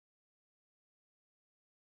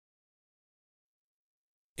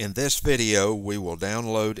In this video, we will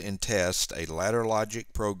download and test a ladder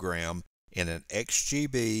logic program in an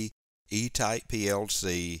XGB E-type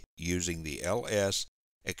PLC using the LS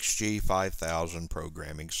XG 5000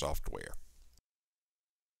 programming software.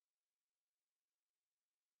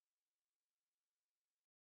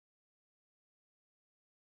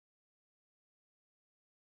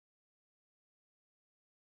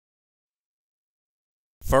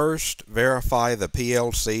 First, verify the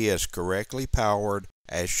PLC is correctly powered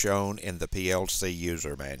as shown in the PLC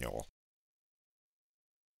user manual.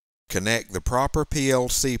 Connect the proper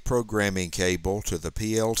PLC programming cable to the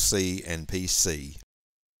PLC and PC.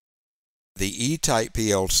 The E-type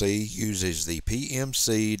PLC uses the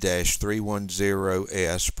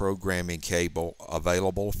PMC-310S programming cable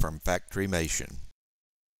available from FactoryMation.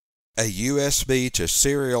 A USB to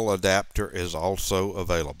serial adapter is also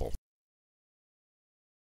available.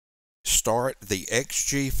 Start the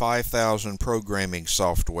XG 5000 programming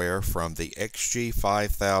software from the XG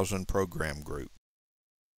 5000 program group.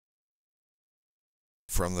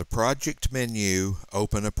 From the project menu,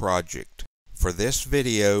 open a project. For this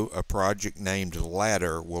video, a project named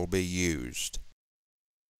Ladder will be used.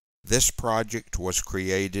 This project was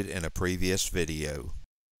created in a previous video.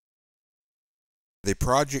 The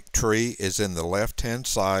project tree is in the left-hand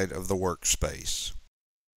side of the workspace.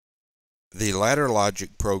 The ladder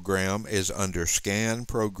logic program is under Scan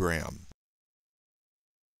Program.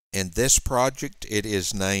 In this project, it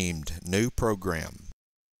is named New Program.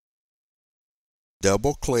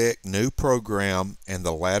 Double-click New Program and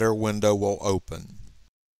the ladder window will open.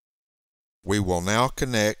 We will now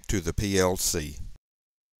connect to the PLC.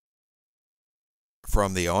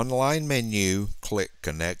 From the online menu, click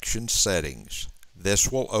Connection Settings. This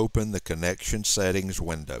will open the Connection Settings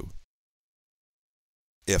window.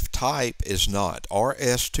 If type is not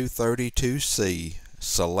RS-232C,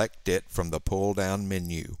 select it from the pull-down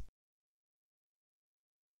menu.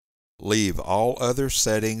 Leave all other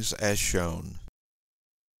settings as shown.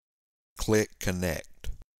 Click Connect.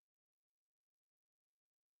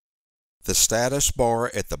 The status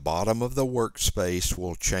bar at the bottom of the workspace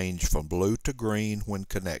will change from blue to green when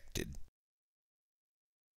connected.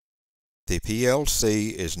 The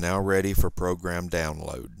PLC is now ready for program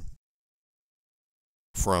download.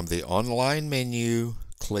 From the online menu,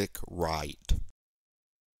 click Write.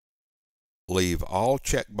 Leave all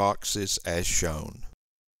checkboxes as shown.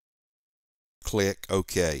 Click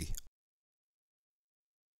OK.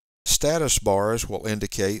 Status bars will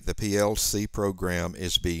indicate the PLC program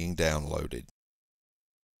is being downloaded.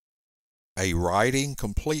 A Writing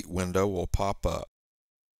Complete window will pop up.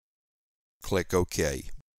 Click OK.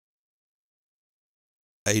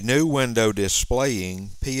 A new window displaying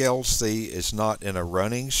PLC is not in a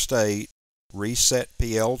running state, Reset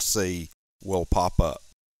PLC will pop up.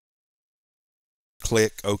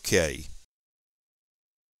 Click OK.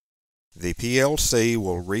 The PLC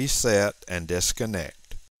will reset and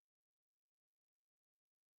disconnect.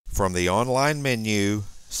 From the online menu,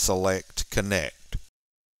 select Connect.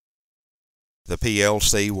 The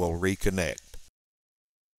PLC will reconnect.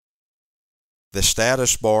 The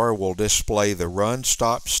status bar will display the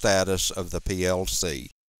run-stop status of the PLC.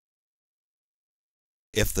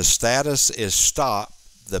 If the status is stop,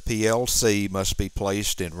 the PLC must be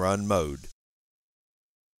placed in run mode.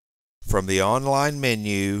 From the online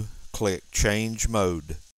menu, click Change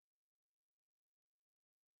Mode.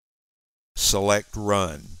 Select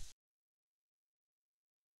Run.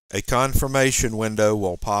 A confirmation window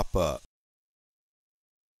will pop up.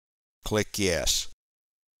 Click Yes.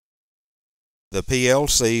 The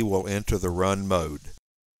PLC will enter the run mode.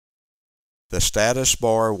 The status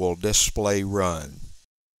bar will display Run.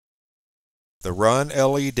 The Run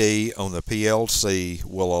LED on the PLC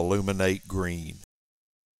will illuminate green.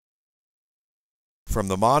 From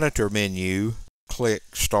the Monitor menu,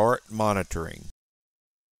 click Start Monitoring.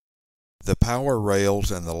 The power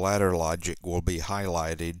rails and the ladder logic will be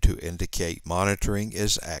highlighted to indicate monitoring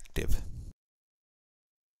is active.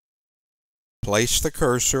 Place the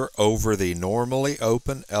cursor over the normally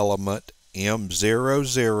open element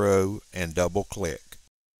M00 and double-click.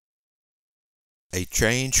 A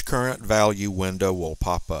Change Current Value window will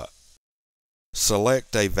pop up.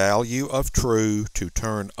 Select a value of true to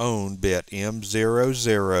turn on bit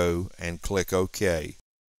M00 and click OK.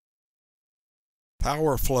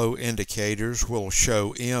 Power flow indicators will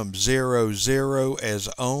show M00 as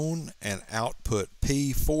on and output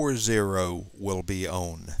P40 will be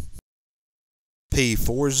on.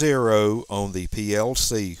 P40 on the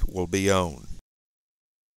PLC will be on.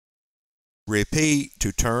 Repeat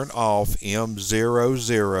to turn off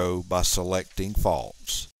M00 by selecting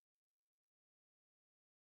false.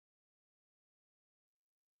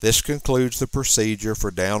 This concludes the procedure for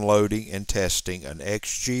downloading and testing an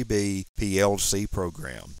XGB PLC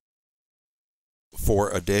program. For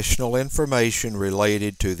additional information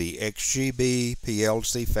related to the XGB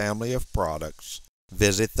PLC family of products,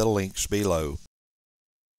 visit the links below.